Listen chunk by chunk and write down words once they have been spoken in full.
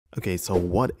Okay, so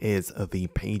what is the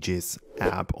Pages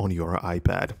app on your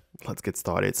iPad? Let's get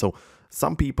started. So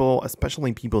some people,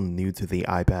 especially people new to the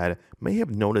iPad, may have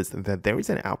noticed that there is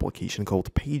an application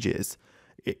called Pages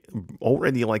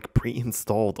already like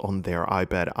pre-installed on their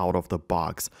iPad out of the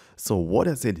box. So what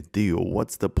does it do?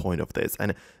 What's the point of this?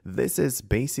 And this is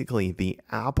basically the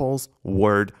Apple's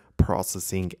word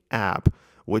processing app,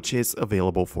 which is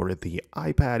available for the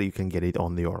iPad. You can get it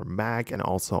on your Mac and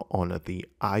also on the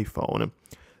iPhone.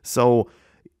 So,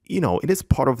 it is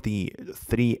part of the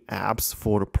 3 apps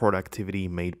for productivity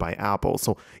made by Apple.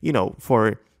 So,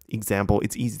 for example,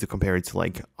 it's easy to compare it to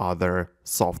like other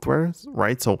softwares,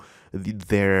 right? So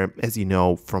there, as you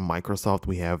know, from Microsoft,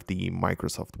 we have the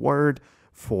Microsoft Word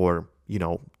for,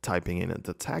 typing in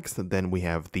the text. And then we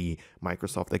have the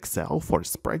Microsoft Excel for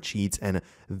spreadsheets. And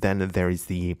then there is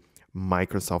the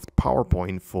Microsoft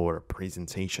PowerPoint for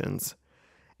presentations.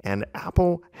 And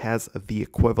Apple has the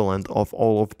equivalent of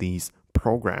all of these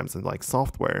programs and like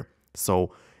software.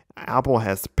 So Apple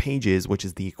has Pages, which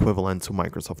is the equivalent to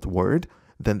Microsoft Word.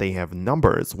 Then they have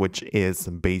Numbers, which is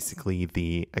basically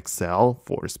the Excel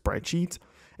for spreadsheets.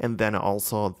 And then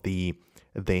also they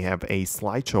have a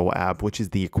slideshow app, which is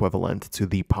the equivalent to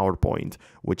the PowerPoint,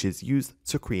 which is used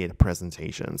to create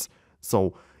presentations.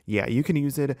 So yeah, you can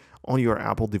use it on your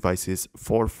Apple devices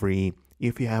for free.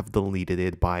 If you have deleted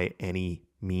it by any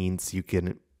means, you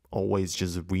can always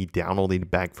just re-download it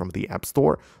back from the App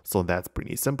Store. So that's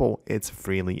pretty simple. It's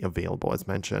freely available as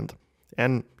mentioned.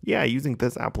 And yeah, using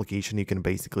this application, you can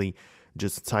basically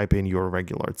just type in your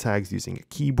regular text using a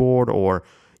keyboard or,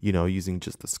 using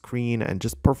just the screen and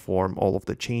just perform all of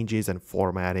the changes and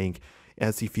formatting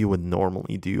as if you would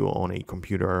normally do on a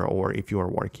computer or if you are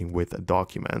working with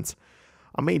documents.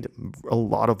 I made a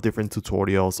lot of different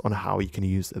tutorials on how you can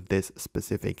use this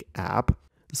specific app.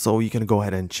 So you can go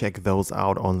ahead and check those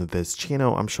out on this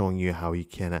channel. I'm showing you how you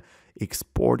can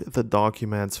export the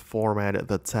documents, format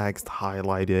the text,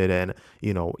 highlight it, and,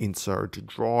 insert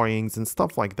drawings and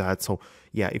stuff like that. So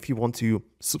yeah, if you want to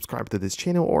subscribe to this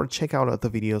channel or check out the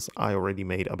videos I already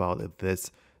made about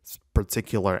this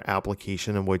particular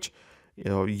application, which,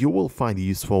 you will find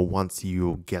useful once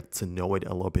you get to know it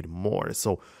a little bit more.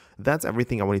 So that's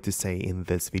everything I wanted to say in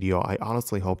this video. I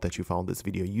honestly hope that you found this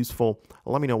video useful.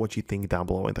 Let me know what you think down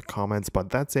below in the comments, but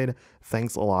that's it.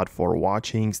 Thanks a lot for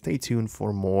watching. Stay tuned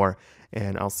for more,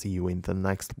 and I'll see you in the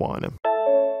next one.